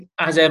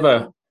as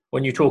ever,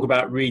 when you talk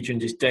about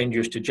regions, it's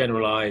dangerous to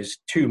generalize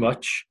too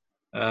much.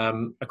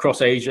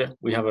 Across Asia,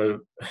 we have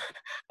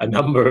a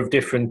number of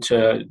different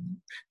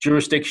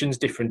jurisdictions,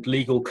 different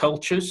legal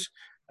cultures,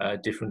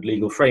 different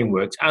legal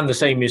frameworks, and the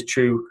same is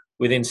true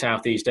within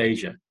Southeast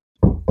Asia.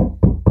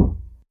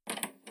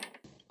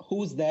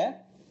 Who's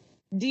there?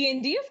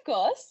 D&D, of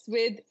course,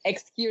 with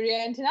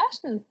Excuria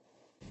International.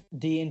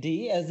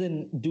 D&D as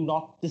in Do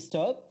Not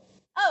Disturb?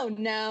 Oh,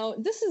 no,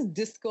 this is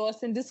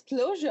Discourse and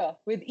Disclosure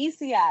with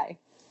ECI.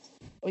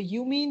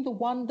 You mean the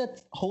one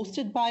that's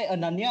hosted by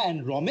Ananya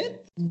and Romit?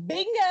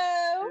 Bingo!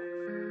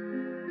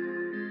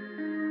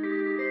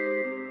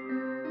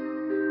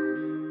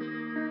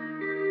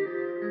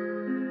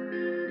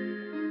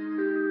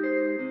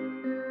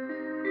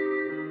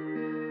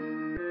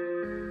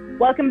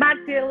 Welcome back,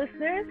 dear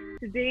listeners.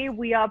 Today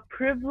we are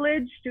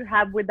privileged to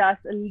have with us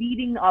a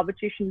leading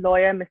arbitration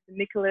lawyer, Mr.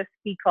 Nicholas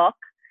Peacock.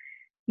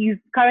 He's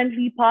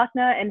currently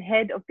partner and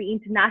head of the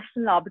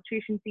international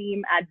arbitration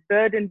team at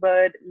Bird &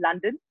 Bird,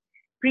 London.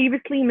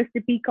 Previously,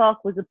 Mr.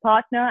 Peacock was a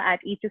partner at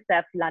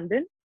HSF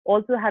London,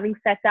 also having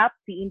set up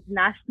the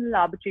international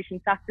arbitration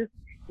practice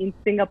in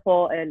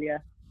Singapore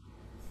earlier.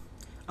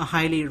 A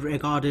highly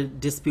regarded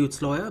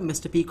disputes lawyer,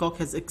 Mr. Peacock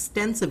has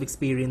extensive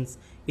experience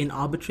in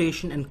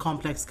arbitration and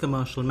complex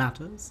commercial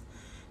matters.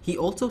 He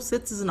also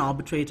sits as an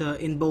arbitrator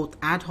in both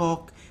ad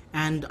hoc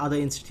and other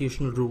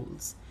institutional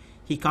rules.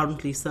 He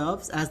currently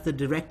serves as the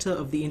director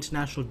of the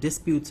International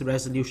Disputes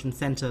Resolution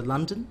Centre,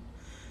 London,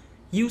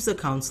 user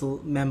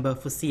council member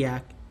for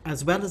SIAC,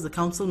 as well as the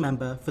council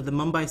member for the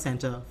Mumbai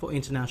Centre for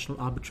International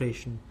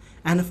Arbitration,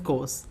 and of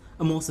course,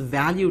 a most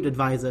valued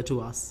advisor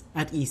to us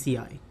at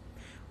ECI.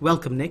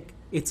 Welcome, Nick.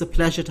 It's a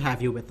pleasure to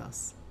have you with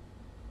us.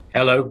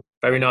 Hello,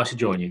 very nice to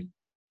join you.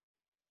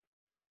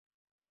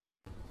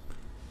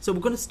 So we're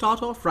going to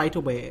start off right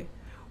away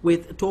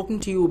with talking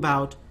to you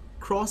about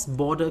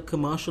cross-border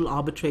commercial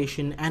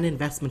arbitration and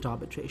investment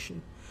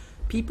arbitration.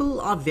 People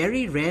are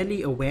very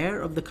rarely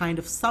aware of the kind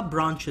of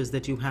sub-branches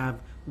that you have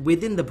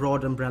within the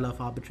broad umbrella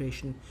of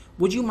arbitration.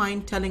 Would you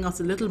mind telling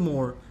us a little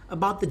more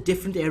about the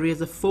different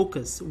areas of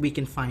focus we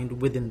can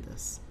find within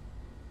this?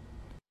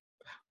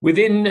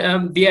 Within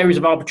the areas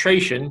of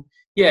arbitration,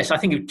 yes, I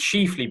think it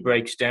chiefly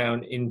breaks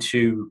down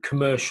into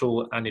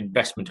commercial and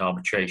investment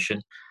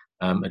arbitration,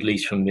 at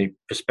least from the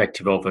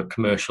perspective of a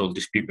commercial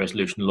dispute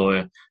resolution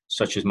lawyer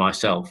such as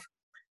myself.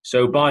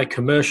 So by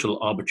commercial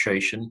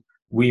arbitration,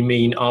 we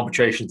mean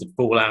arbitrations that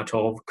fall out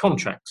of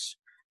contracts,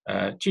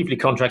 chiefly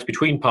contracts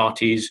between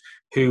parties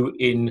who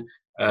in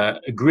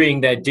agreeing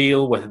their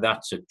deal, whether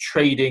that's a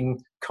trading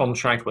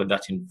contract, whether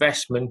that's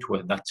investment,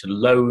 whether that's a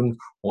loan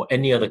or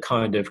any other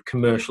kind of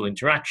commercial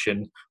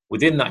interaction,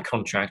 within that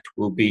contract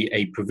will be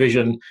a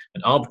provision,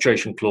 an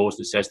arbitration clause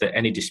that says that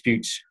any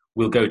disputes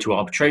will go to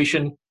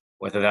arbitration,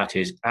 whether that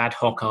is ad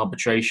hoc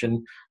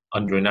arbitration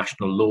under a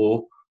national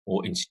law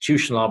or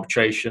institutional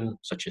arbitration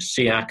such as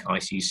SIAC,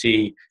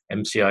 ICC,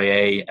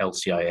 MCIA,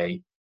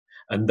 LCIA.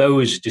 And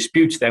those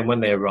disputes then, when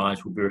they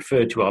arise, will be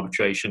referred to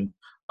arbitration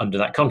under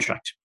that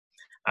contract.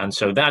 And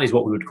so that is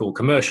what we would call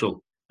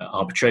commercial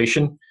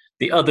arbitration.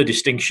 The other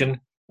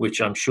distinction,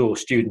 which I'm sure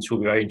students will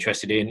be very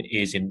interested in,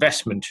 is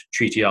investment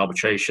treaty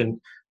arbitration.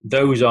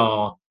 Those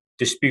are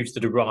disputes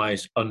that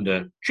arise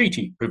under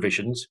treaty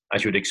provisions,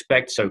 as you would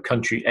expect. So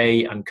country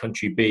A and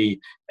country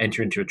B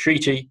enter into a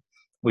treaty,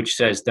 which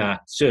says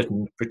that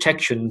certain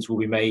protections will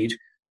be made,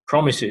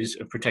 promises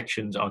of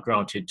protections are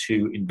granted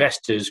to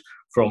investors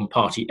from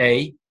party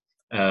A,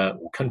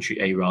 or country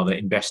A rather,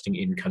 investing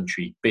in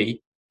country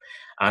B.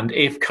 And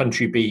if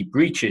country B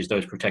breaches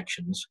those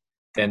protections,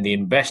 then the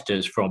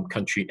investors from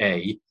country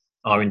A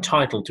are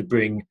entitled to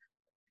bring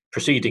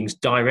proceedings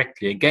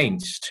directly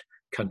against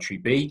country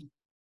B,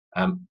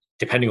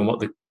 depending on what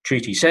the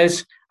treaty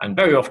says. And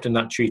very often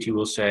that treaty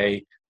will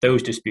say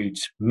those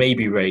disputes may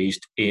be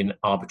raised in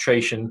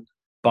arbitration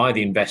by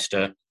the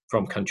investor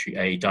from country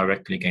A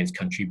directly against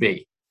country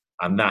B.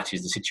 And that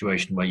is the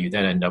situation where you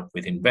then end up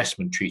with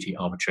investment treaty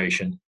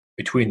arbitration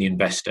between the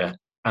investor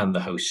and the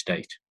host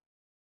state.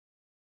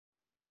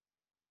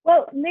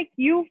 Well, Nick,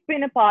 you've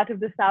been a part of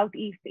the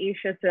Southeast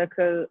Asia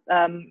Circle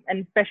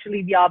and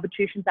especially the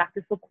arbitration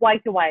practice for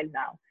quite a while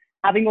now,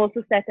 having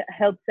also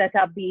helped set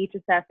up the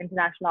HSF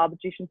International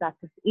Arbitration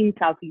Practice in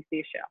Southeast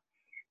Asia.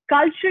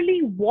 Culturally,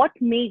 what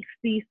makes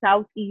the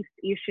Southeast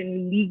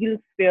Asian legal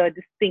sphere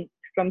distinct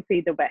from,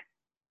 say, the West?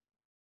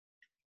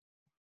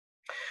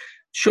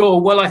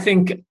 Sure. Well, I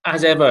think,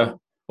 as ever,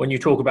 when you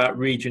talk about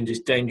regions, it's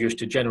dangerous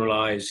to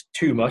generalize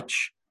too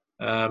much.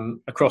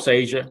 Across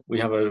Asia, we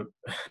have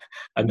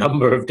a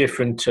number of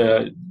different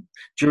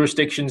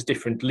jurisdictions,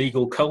 different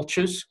legal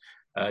cultures,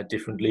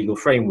 different legal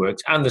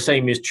frameworks, and the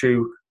same is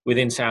true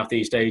within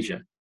Southeast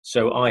Asia.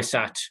 So I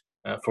sat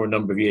for a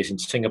number of years in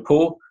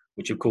Singapore,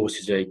 which of course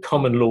is a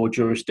common law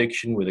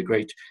jurisdiction with a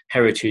great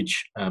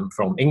heritage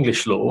from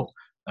English law,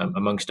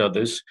 amongst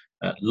others.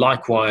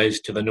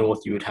 Likewise, to the north,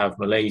 you would have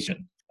Malaysia.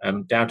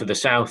 Down to the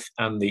south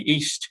and the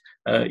east,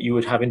 you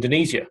would have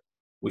Indonesia,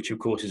 which of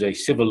course is a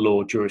civil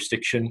law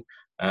jurisdiction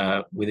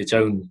with its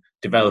own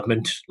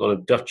development, a lot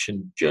of Dutch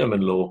and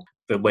German law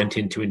that went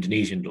into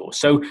Indonesian law.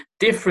 So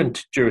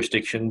different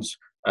jurisdictions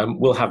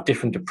will have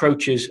different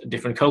approaches,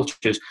 different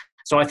cultures.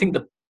 So I think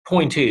the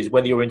point is,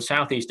 whether you're in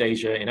Southeast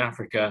Asia, in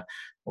Africa,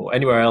 or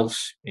anywhere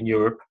else in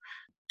Europe,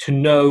 to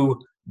know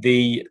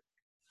the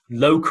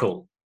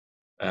local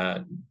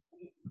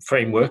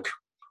framework,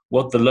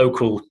 what the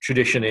local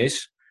tradition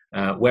is,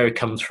 where it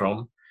comes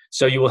from.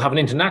 So you will have an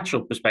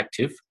international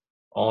perspective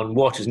on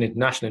what, as an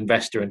international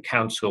investor and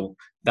counsel,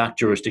 that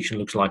jurisdiction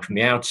looks like from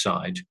the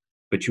outside,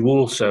 but you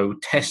also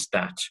test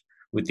that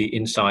with the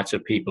insights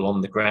of people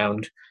on the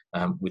ground,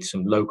 with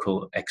some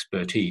local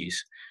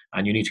expertise.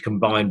 And you need to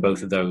combine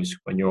both of those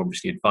when you're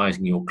obviously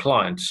advising your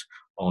clients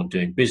on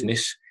doing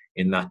business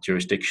in that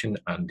jurisdiction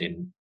and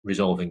in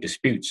resolving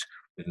disputes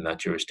within that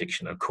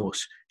jurisdiction. Of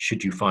course,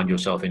 should you find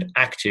yourself in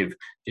active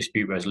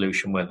dispute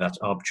resolution, whether that's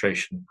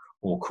arbitration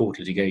or court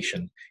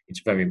litigation,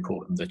 it's very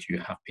important that you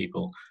have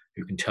people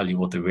who can tell you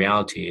what the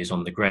reality is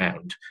on the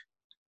ground,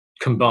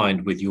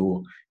 combined with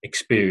your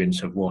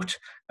experience of what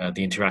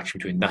the interaction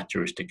between that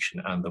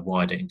jurisdiction and the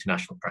wider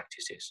international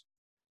practice is.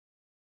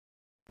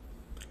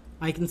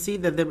 I can see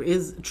that there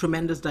is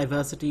tremendous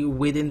diversity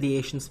within the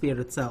Asian sphere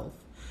itself.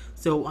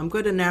 So I'm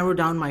going to narrow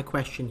down my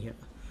question here.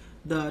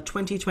 The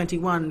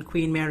 2021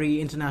 Queen Mary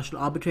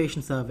International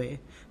Arbitration Survey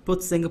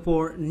puts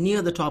Singapore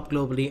near the top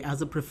globally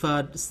as a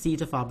preferred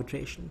seat of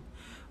arbitration.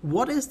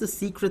 What is the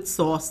secret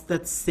sauce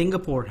that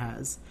Singapore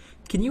has?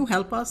 Can you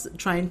help us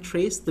try and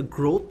trace the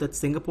growth that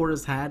Singapore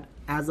has had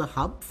as a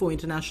hub for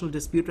international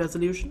dispute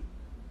resolution?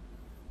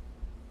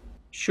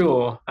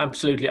 Sure,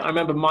 absolutely. I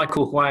remember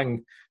Michael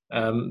Huang,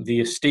 the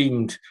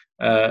esteemed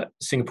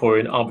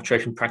Singaporean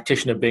arbitration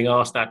practitioner, being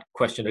asked that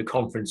question at a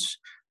conference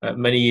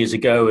many years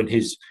ago, and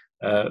his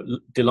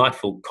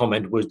delightful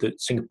comment was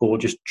that Singapore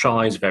just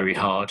tries very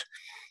hard,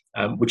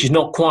 which is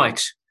not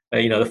quite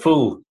the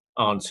full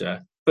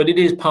answer, but it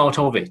is part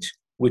of it,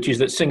 which is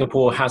that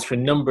Singapore has for a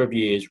number of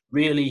years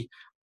really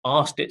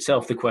asked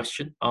itself the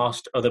question,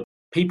 asked other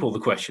people the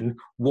question,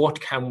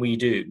 what can we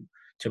do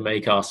to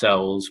make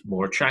ourselves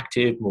more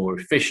attractive, more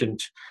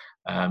efficient,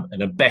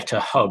 and a better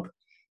hub,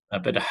 a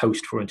better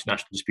host for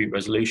international dispute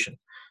resolution.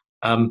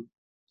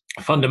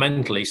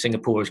 Fundamentally,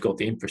 Singapore has got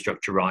the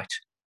infrastructure right.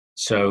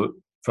 So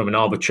from an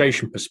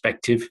arbitration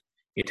perspective,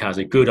 it has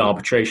a good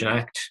arbitration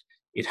act.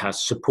 It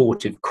has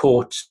supportive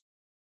courts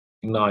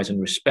who recognize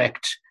and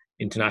respect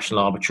international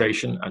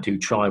arbitration and who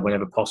try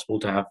whenever possible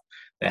to have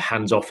their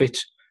hands off it,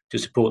 to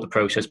support the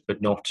process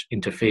but not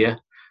interfere,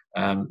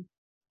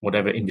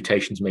 whatever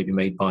invitations may be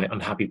made by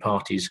unhappy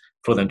parties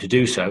for them to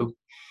do so.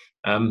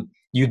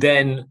 You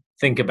then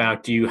think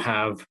about, do you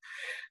have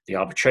the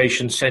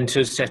arbitration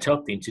centres set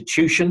up, the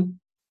institution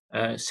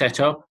set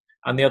up,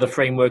 and the other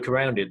framework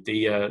around it,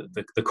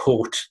 the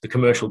court, the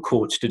commercial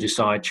courts to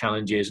decide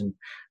challenges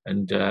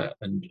and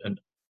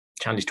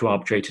challenges to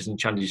arbitrators and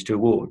challenges to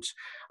awards.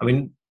 I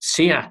mean,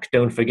 SIAC,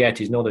 don't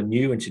forget, is not a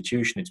new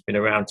institution. It's been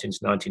around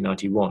since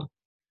 1991,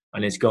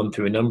 and it's gone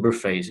through a number of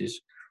phases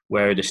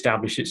where it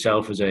established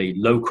itself as a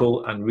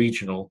local and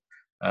regional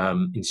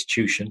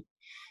institution,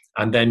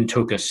 and then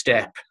took a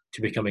step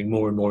to becoming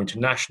more and more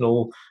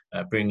international,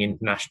 bringing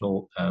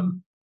international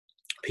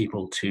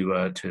people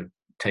to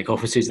take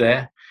offices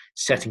there,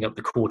 setting up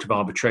the Court of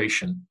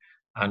Arbitration,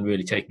 and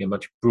really taking a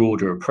much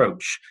broader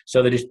approach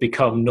so that it's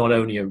become not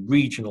only a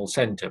regional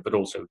centre, but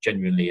also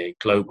genuinely a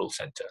global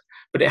centre.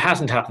 But it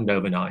hasn't happened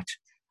overnight.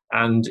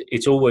 And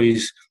it's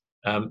always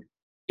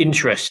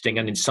interesting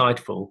and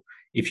insightful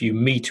if you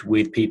meet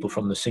with people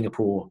from the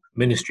Singapore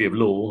Ministry of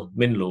Law,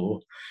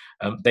 MinLaw,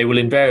 they will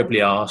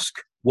invariably ask,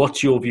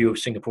 what's your view of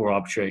Singapore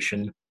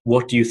arbitration?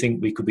 What do you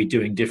think we could be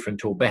doing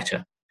different or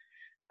better?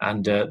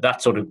 And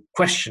that sort of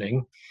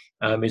questioning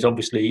is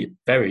obviously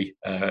very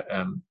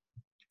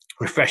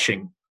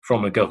refreshing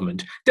from a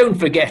government. Don't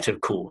forget, of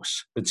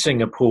course, that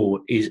Singapore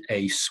is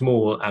a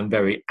small and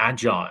very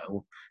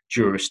agile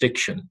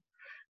jurisdiction.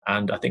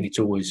 And I think it's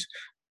always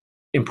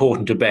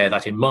important to bear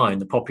that in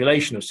mind. The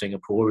population of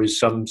Singapore is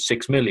some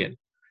 6 million.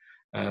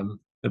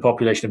 The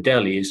population of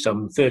Delhi is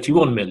some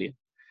 31 million.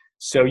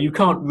 So you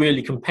can't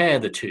really compare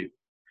the two.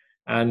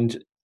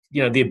 And,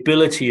 the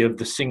ability of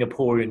the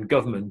Singaporean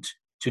government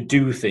to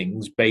do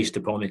things based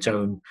upon its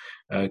own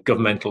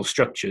governmental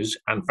structures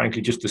and,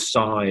 frankly, just the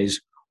size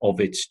of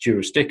its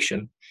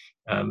jurisdiction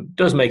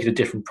does make it a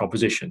different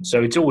proposition.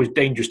 So it's always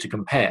dangerous to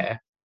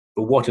compare.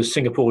 But what has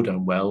Singapore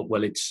done well?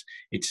 Well, it's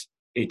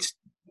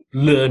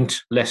learned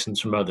lessons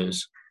from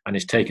others, and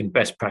it's taken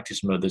best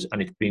practice from others,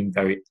 and it's been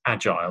very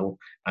agile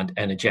and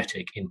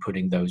energetic in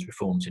putting those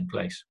reforms in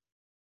place.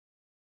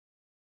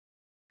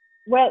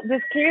 Well,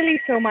 there's clearly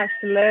so much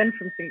to learn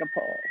from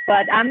Singapore,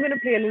 but I'm going to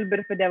play a little bit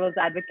of a devil's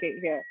advocate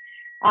here.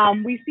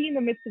 We see in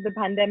the midst of the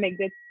pandemic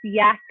that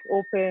SIAC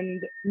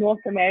opened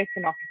North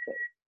American offices.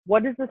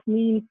 What does this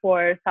mean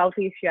for South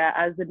Asia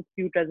as a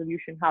dispute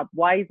resolution hub?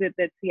 Why is it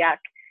that SIAC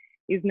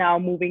is now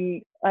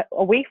moving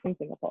away from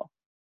Singapore?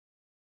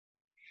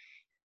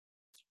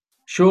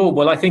 Sure.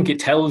 Well, I think it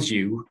tells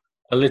you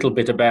a little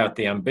bit about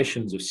the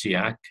ambitions of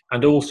SIAC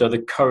and also the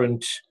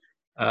current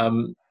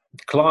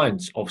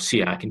clients of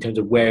SEAC in terms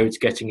of where it's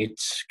getting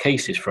its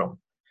cases from.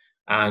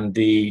 And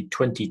the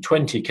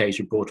 2020 case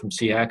report from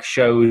SEAC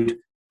showed,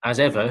 as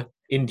ever,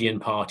 Indian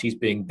parties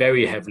being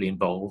very heavily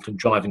involved and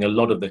driving a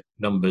lot of the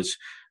numbers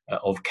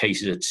of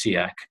cases at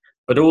SEAC,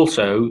 but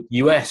also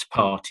US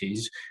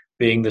parties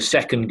being the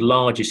second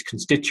largest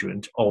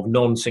constituent of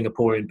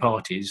non-Singaporean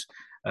parties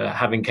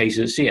having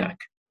cases at SEAC.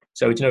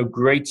 So it's no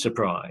great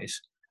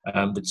surprise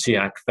that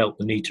SEAC felt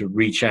the need to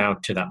reach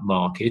out to that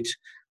market,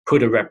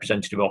 put a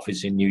representative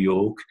office in New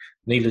York.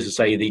 Needless to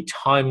say, the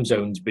time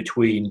zones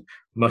between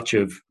much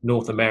of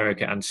North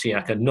America and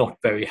SEAC are not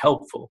very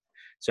helpful.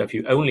 So if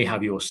you only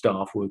have your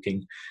staff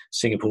working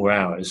Singapore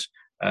hours,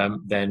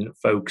 then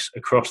folks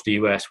across the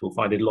US will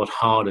find it a lot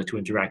harder to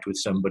interact with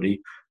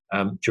somebody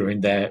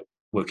during their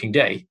working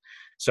day.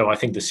 So I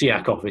think the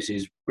SEAC office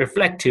is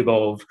reflective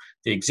of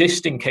the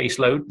existing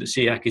caseload the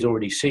SEAC is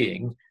already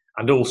seeing,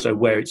 and also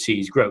where it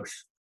sees growth,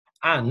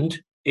 and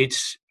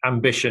its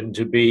ambition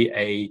to be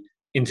an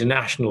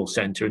international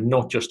centre and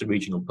not just a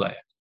regional player.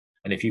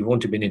 And if you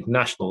want to be an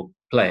international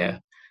player,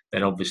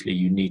 then obviously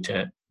you need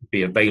to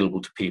be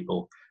available to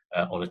people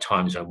on a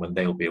time zone when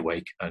they'll be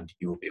awake and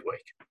you will be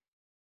awake.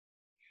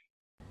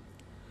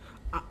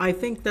 I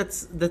think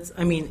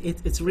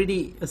it's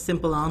really a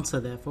simple answer,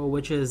 therefore,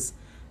 which is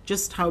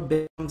just how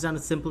big comes down to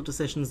simple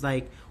decisions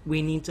like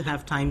we need to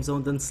have time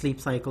zones and sleep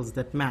cycles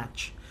that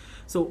match.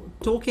 So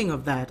talking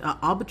of that,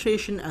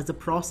 arbitration as a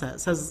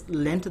process has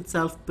lent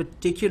itself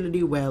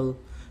particularly well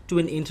to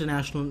an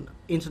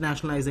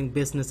internationalizing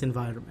business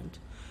environment.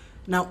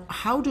 Now,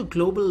 how do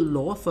global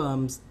law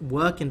firms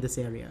work in this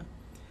area?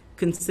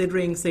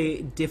 Considering,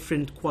 say,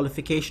 different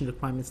qualification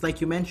requirements,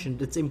 like you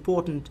mentioned, it's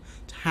important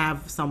to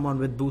have someone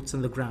with boots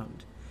on the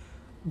ground.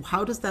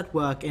 How does that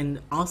work? And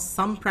are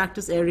some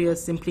practice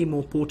areas simply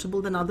more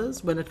portable than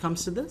others when it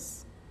comes to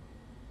this?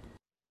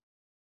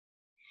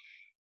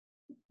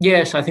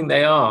 Yes, I think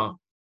they are.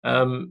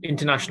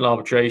 International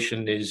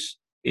arbitration is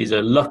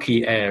a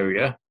lucky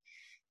area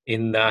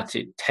in that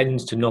it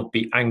tends to not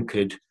be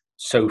anchored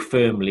so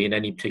firmly in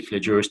any particular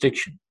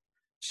jurisdiction.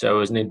 So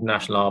as an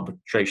international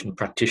arbitration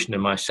practitioner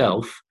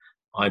myself,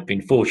 I've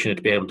been fortunate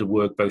to be able to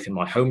work both in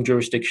my home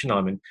jurisdiction.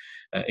 I'm an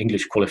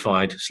English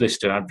qualified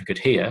solicitor advocate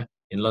here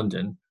in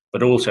London,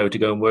 but also to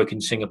go and work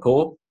in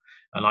Singapore.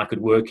 And I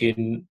could work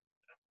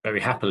very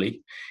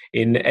happily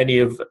in any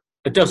of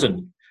a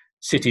dozen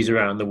cities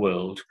around the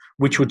world,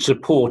 which would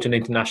support an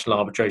international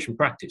arbitration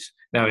practice.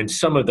 Now, in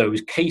some of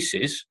those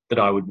cases that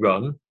I would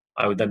run,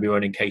 I would then be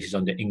running cases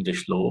under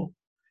English law.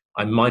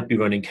 I might be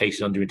running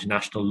cases under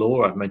international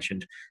law. I've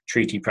mentioned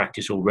treaty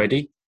practice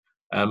already.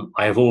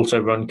 I have also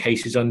run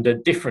cases under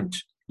different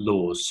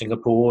laws,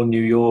 Singapore,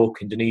 New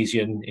York,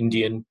 Indonesian,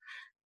 Indian,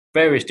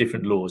 various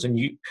different laws. And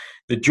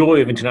the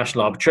joy of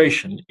international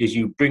arbitration is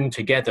you bring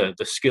together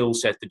the skill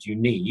set that you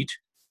need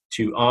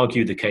to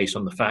argue the case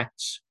on the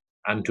facts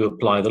and to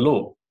apply the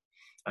law.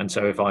 And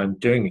so if I'm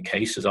doing a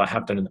case, as I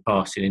have done in the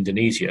past in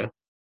Indonesia,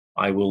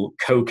 I will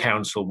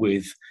co-counsel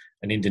with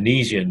an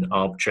Indonesian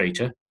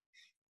arbitrator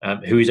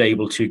who is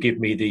able to give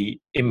me the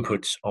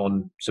inputs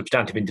on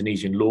substantive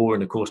Indonesian law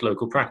and, of course,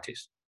 local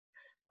practice.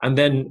 And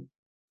then,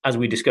 as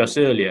we discussed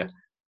earlier,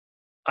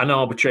 an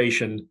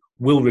arbitration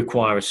will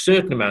require a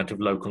certain amount of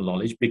local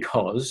knowledge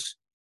because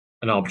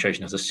an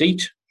arbitration has a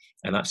seat,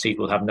 and that seat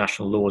will have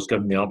national laws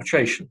governing the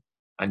arbitration.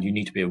 And you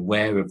need to be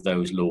aware of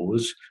those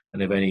laws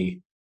and of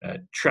any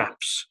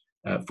traps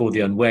for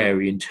the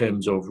unwary in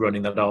terms of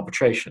running that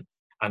arbitration.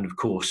 And, of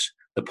course,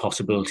 the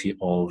possibility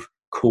of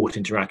court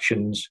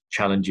interactions,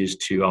 challenges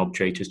to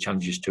arbitrators,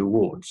 challenges to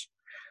awards.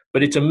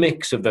 But it's a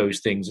mix of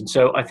those things. And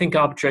so I think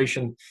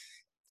arbitration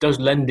does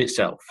lend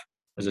itself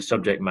as a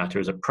subject matter,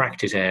 as a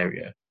practice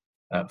area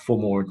for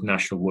more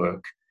international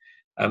work.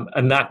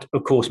 And that,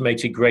 of course,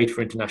 makes it great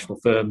for international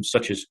firms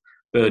such as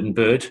Bird &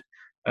 Bird.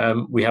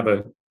 We have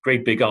a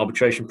great big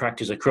arbitration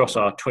practice across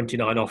our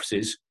 29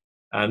 offices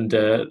and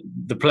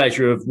the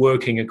pleasure of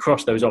working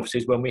across those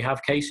offices when we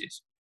have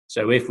cases.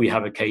 So if we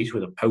have a case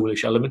with a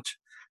Polish element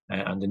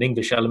and an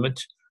English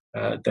element,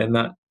 then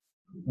that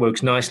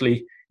works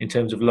nicely in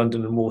terms of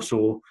London and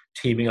Warsaw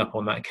teaming up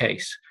on that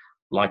case.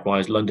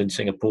 Likewise, London,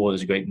 Singapore,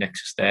 there's a great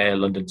nexus there.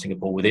 London,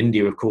 Singapore with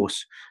India, of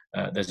course,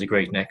 there's a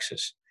great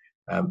nexus.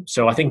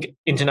 So I think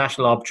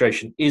international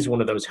arbitration is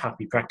one of those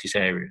happy practice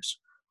areas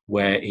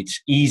where it's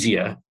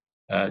easier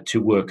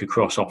to work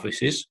across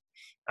offices.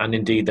 And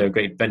indeed, there are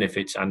great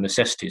benefits and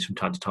necessities from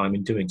time to time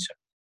in doing so.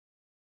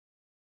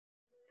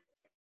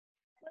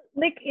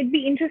 Like, it'd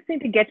be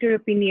interesting to get your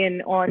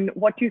opinion on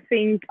what you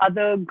think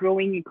other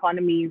growing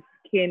economies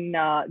can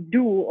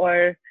do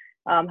or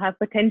have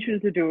potential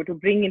to do to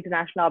bring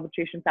international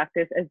arbitration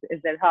practice as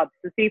their hub.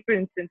 So say, for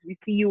instance, we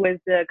see you as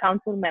a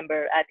council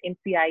member at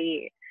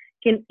NCIA.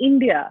 Can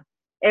India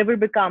ever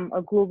become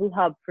a global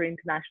hub for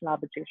international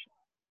arbitration?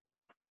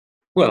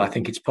 Well, I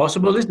think it's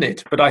possible, isn't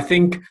it? But I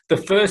think the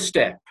first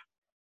step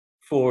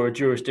for a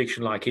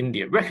jurisdiction like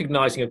India,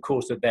 recognizing, of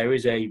course, that there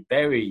is a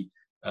very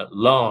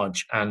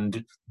large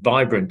and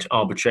vibrant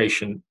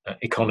arbitration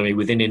economy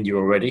within India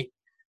already.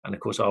 And of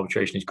course,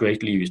 arbitration is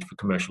greatly used for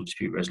commercial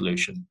dispute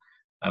resolution.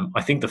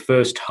 I think the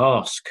first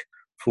task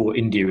for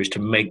India is to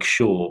make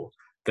sure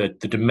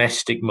that the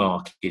domestic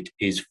market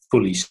is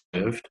fully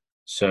served.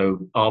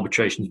 So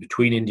arbitrations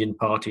between Indian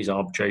parties,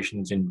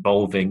 arbitrations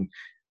involving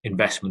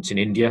investments in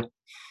India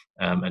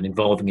and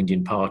involving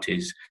Indian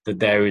parties, that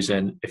there is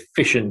an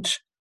efficient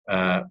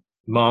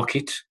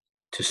market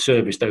to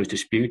service those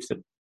disputes,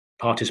 that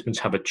participants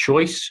have a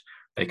choice.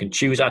 They can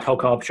choose ad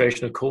hoc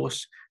arbitration, of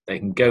course. They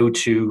can go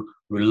to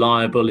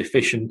reliable,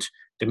 efficient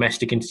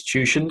domestic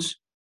institutions,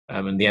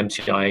 and the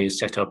MCIA is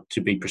set up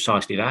to be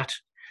precisely that.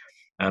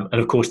 And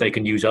of course, they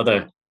can use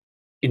other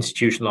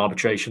institutional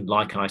arbitration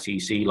like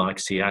ICC, like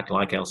SIAC,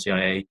 like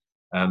LCIA,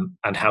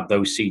 and have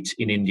those seats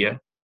in India,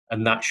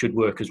 and that should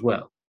work as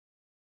well.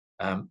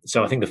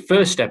 So I think the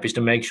first step is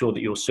to make sure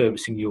that you're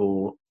servicing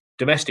your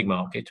domestic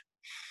market.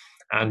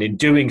 And in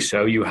doing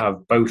so, you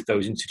have both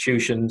those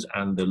institutions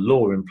and the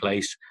law in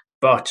place,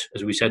 but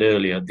as we said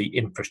earlier, the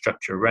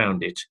infrastructure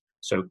around it.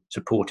 So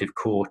supportive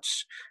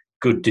courts,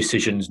 good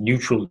decisions,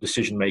 neutral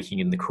decision-making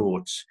in the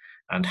courts,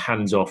 and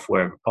hands-off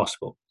wherever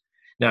possible.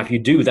 Now, if you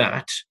do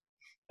that,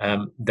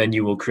 then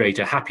you will create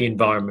a happy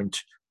environment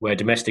where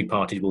domestic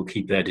parties will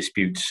keep their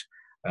disputes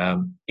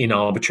in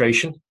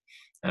arbitration,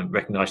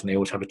 recognizing they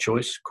always have a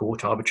choice,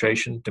 court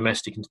arbitration,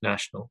 domestic,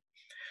 international.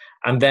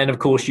 And then, of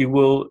course, you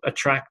will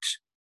attract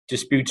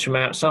disputes from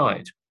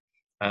outside.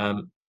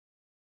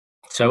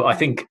 So I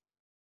think,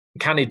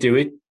 can it do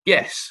it?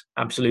 Yes,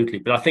 absolutely.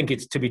 But I think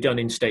it's to be done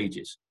in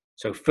stages.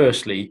 So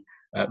firstly,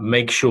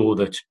 make sure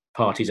that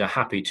parties are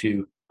happy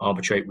to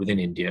arbitrate within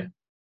India.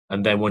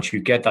 And then once you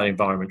get that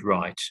environment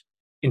right,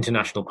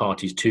 international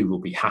parties too will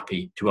be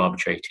happy to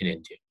arbitrate in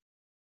India.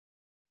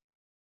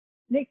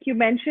 Nick, you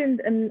mentioned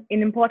an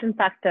important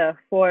factor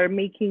for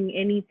making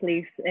any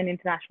place an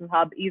international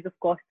hub is, of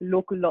course, the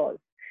local laws.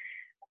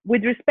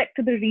 With respect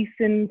to the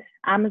recent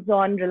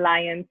Amazon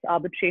Reliance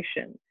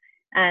arbitration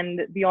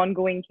and the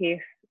ongoing case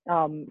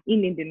in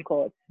Indian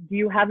courts, do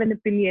you have an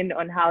opinion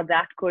on how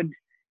that could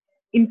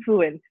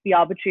influence the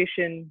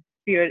arbitration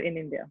sphere in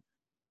India?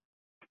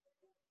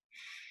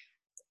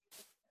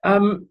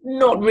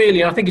 Not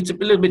really. I think it's a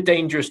little bit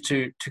dangerous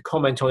to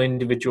comment on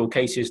individual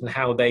cases and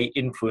how they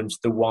influence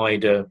the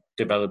wider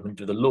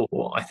development of the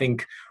law. I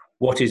think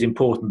what is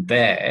important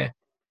there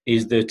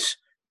is that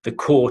the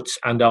courts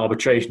and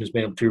arbitration has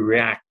been able to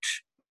react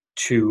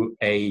to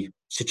a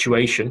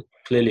situation,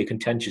 clearly a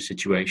contentious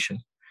situation,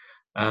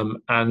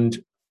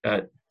 and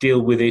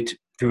deal with it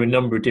through a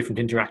number of different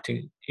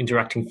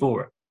interacting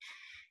fora.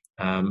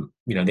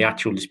 The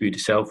actual dispute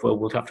itself, well,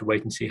 we'll have to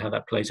wait and see how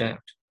that plays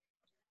out.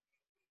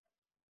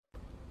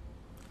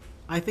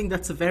 I think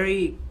that's a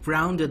very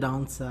grounded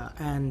answer.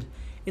 And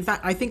in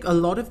fact, I think a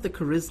lot of the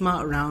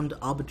charisma around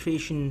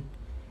arbitration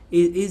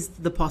is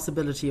the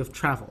possibility of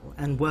travel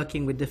and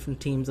working with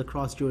different teams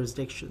across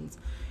jurisdictions.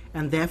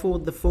 And therefore,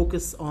 the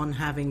focus on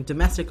having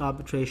domestic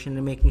arbitration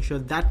and making sure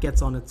that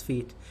gets on its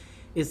feet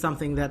is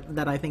something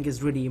that I think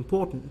is really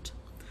important.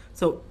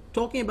 So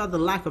talking about the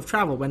lack of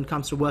travel when it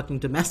comes to working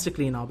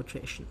domestically in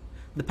arbitration,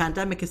 the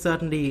pandemic has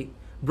certainly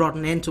brought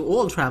an end to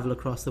all travel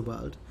across the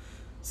world.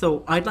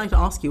 So I'd like to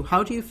ask you,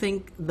 how do you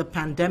think the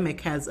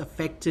pandemic has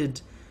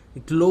affected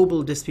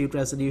global dispute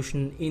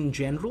resolution in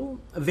general?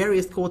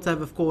 Various courts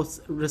have, of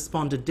course,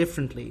 responded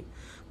differently.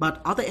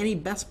 But are there any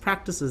best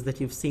practices that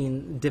you've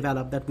seen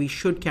develop that we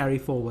should carry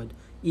forward,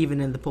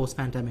 even in the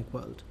post-pandemic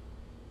world?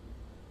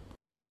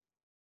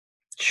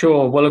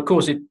 Sure. Well, of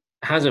course, it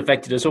has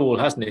affected us all,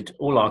 hasn't it?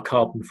 All our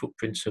carbon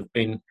footprints have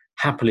been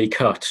happily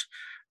cut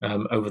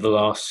over the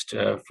last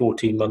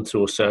 14 months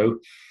or so.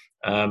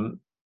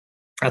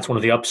 That's one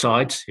of the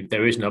upsides, if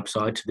there is an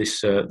upside to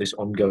this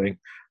ongoing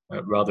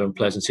rather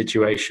unpleasant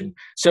situation.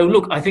 So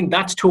look, I think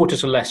that's taught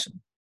us a lesson,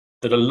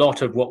 that a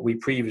lot of what we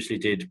previously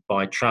did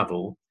by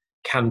travel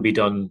can be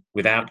done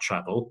without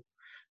travel.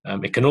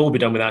 It can all be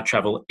done without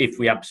travel if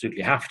we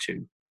absolutely have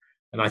to.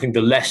 And I think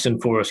the lesson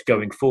for us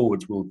going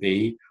forwards will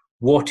be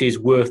what is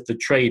worth the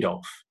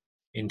trade-off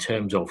in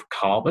terms of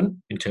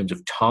carbon, in terms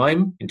of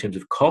time, in terms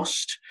of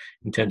cost,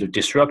 in terms of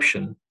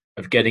disruption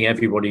of getting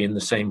everybody in the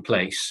same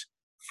place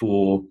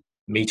for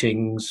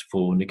meetings,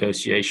 for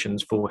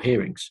negotiations, for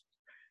hearings.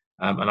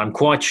 And I'm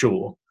quite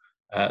sure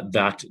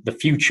that the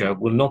future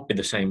will not be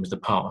the same as the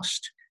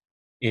past,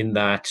 in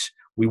that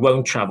we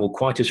won't travel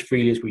quite as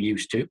freely as we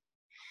used to.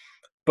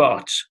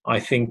 But I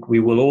think we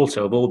will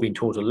also have all been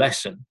taught a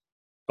lesson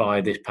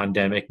by this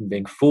pandemic and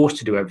being forced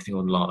to do everything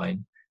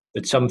online,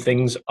 that some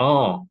things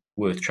are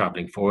worth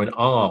traveling for and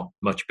are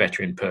much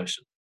better in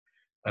person.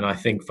 And I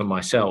think for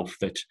myself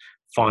that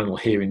final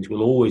hearings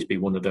will always be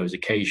one of those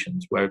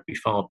occasions where it'd be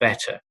far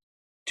better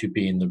to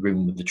be in the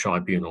room with the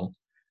tribunal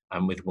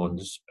and with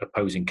one's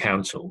opposing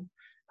counsel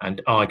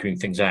and arguing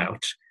things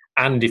out.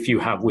 And if you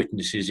have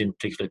witnesses in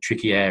particular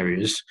tricky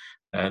areas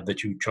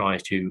that you try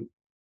to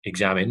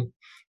examine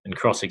and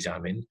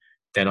cross-examine,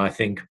 then I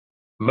think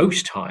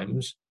most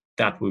times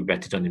that would be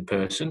better done in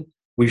person.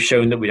 We've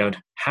shown that we don't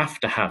have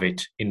to have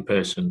it in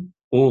person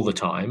all the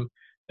time.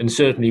 And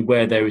certainly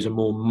where there is a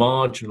more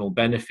marginal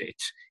benefit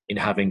in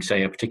having,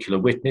 say, a particular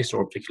witness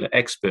or a particular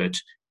expert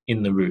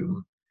in the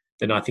room,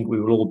 then I think we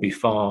will all be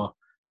far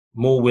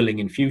more willing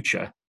in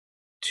future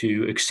to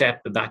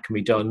accept that that can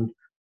be done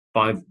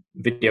by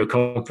video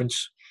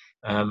conference,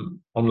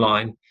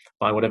 online,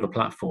 by whatever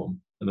platform,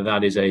 and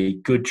that is a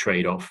good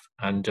trade-off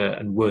and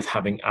worth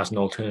having as an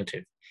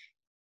alternative.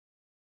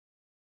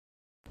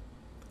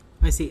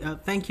 I see.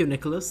 Thank you,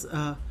 Nicholas.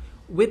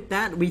 With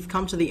that, we've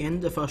come to the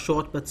end of our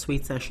short but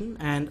sweet session,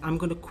 and I'm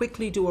going to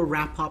quickly do a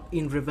wrap-up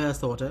in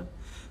reverse order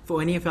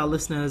for any of our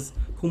listeners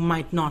who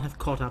might not have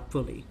caught up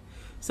fully.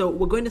 So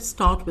we're going to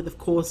start with, of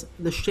course,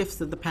 the shifts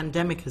that the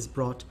pandemic has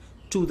brought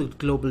to the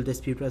global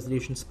dispute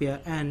resolution sphere,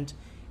 and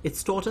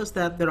it's taught us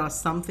that there are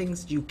some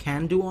things you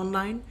can do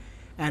online,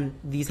 and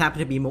these happen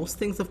to be most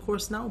things, of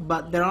course, now,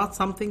 but there are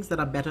some things that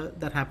are better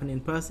that happen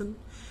in person.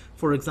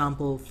 For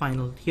example,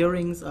 final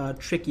hearings,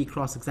 tricky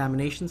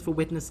cross-examinations for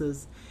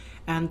witnesses,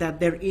 and that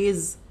there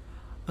is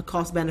a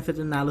cost-benefit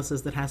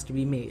analysis that has to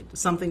be made.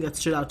 Something that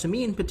stood out to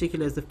me in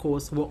particular is, of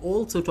course, we're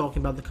also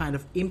talking about the kind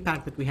of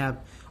impact that we have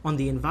on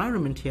the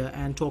environment here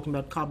and talking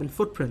about carbon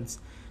footprints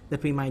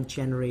that we might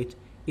generate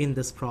in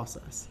this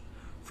process.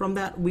 From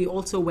that, we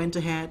also went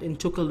ahead and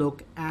took a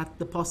look at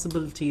the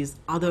possibilities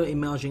other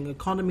emerging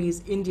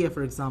economies, India,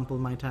 for example,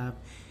 might have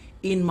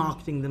in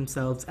marketing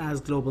themselves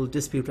as global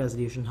dispute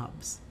resolution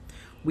hubs.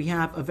 We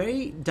have a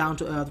very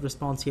down-to-earth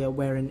response here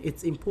wherein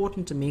it's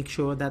important to make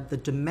sure that the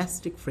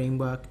domestic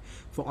framework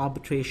for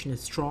arbitration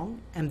is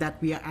strong and that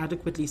we are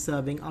adequately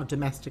serving our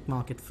domestic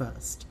market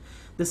first.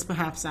 This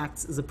perhaps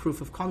acts as a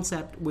proof of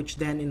concept, which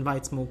then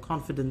invites more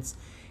confidence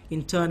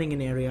in turning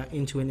an area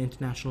into an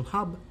international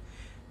hub.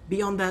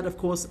 Beyond that, of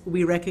course,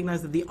 we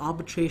recognize that the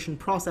arbitration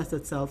process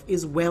itself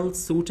is well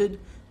suited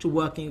to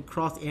working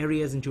across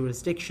areas and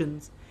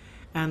jurisdictions,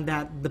 and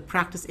that the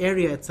practice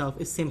area itself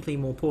is simply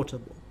more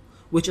portable,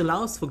 which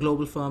allows for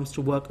global firms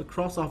to work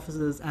across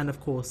offices and, of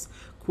course,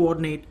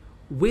 coordinate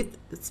with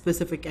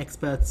specific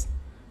experts,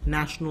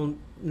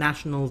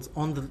 nationals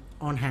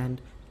on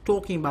hand,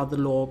 talking about the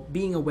law,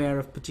 being aware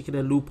of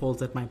particular loopholes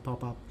that might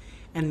pop up,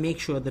 and make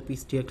sure that we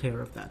steer clear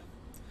of that.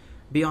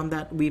 Beyond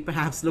that, we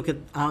perhaps look at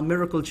our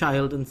miracle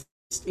child in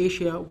East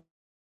Asia.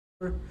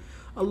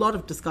 A lot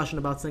of discussion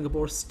about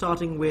Singapore,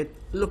 starting with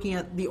looking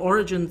at the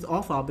origins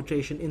of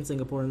arbitration in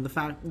Singapore and the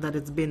fact that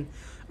it's been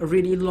a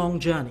really long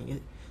journey.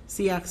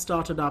 SIAC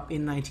started up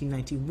in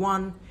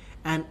 1991,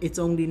 and it's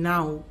only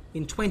now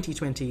in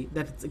 2020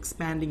 that it's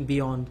expanding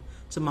beyond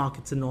to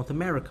markets in North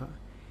America.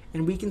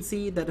 And we can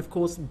see that, of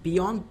course,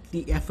 beyond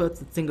the efforts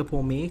that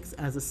Singapore makes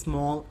as a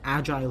small,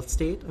 agile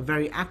state, a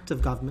very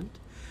active government,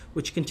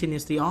 which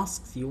continuously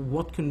asks you,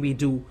 what can we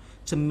do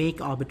to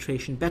make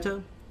arbitration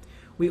better?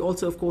 We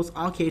also, of course,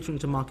 are catering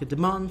to market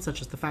demands,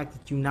 such as the fact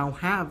that you now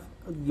have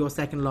your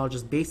second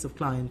largest base of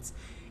clients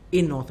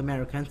in North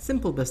America, and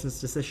simple business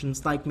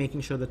decisions like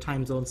making sure the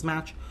time zones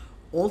match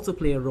also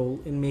play a role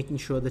in making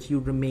sure that you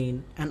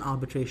remain an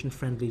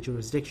arbitration-friendly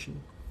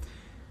jurisdiction.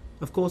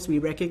 Of course, we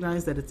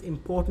recognize that it's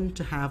important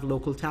to have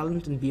local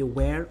talent and be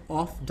aware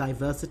of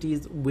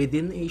diversities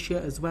within Asia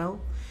as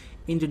well.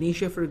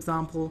 Indonesia, for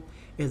example,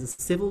 is a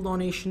civil law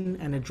nation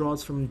and it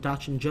draws from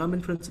Dutch and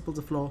German principles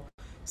of law.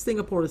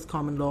 Singapore is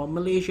common law.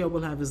 Malaysia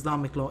will have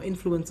Islamic law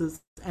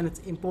influences, and it's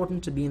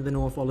important to be in the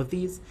know of all of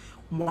these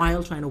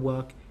while trying to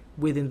work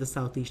within the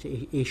Southeast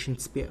Asian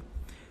sphere.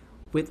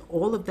 With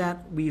all of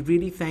that, we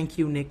really thank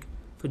you, Nick,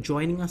 for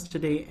joining us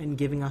today and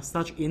giving us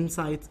such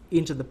insights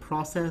into the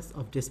process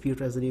of dispute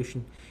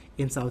resolution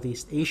in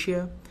Southeast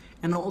Asia,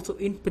 and also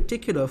in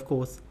particular, of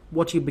course,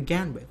 what you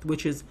began with,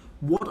 which is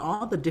what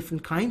are the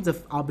different kinds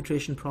of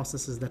arbitration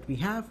processes that we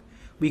have.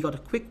 We got a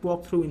quick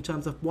walkthrough in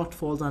terms of what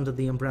falls under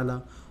the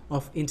umbrella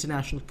of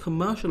international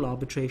commercial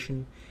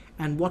arbitration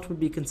and what would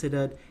be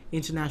considered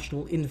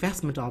international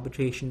investment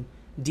arbitration,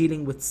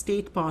 dealing with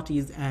state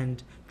parties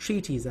and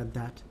treaties at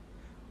that.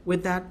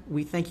 With that,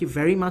 we thank you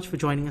very much for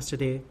joining us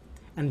today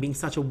and being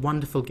such a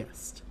wonderful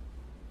guest.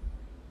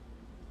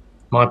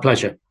 My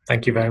pleasure.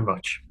 Thank you very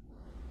much.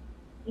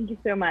 Thank you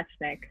so much,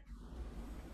 Nick.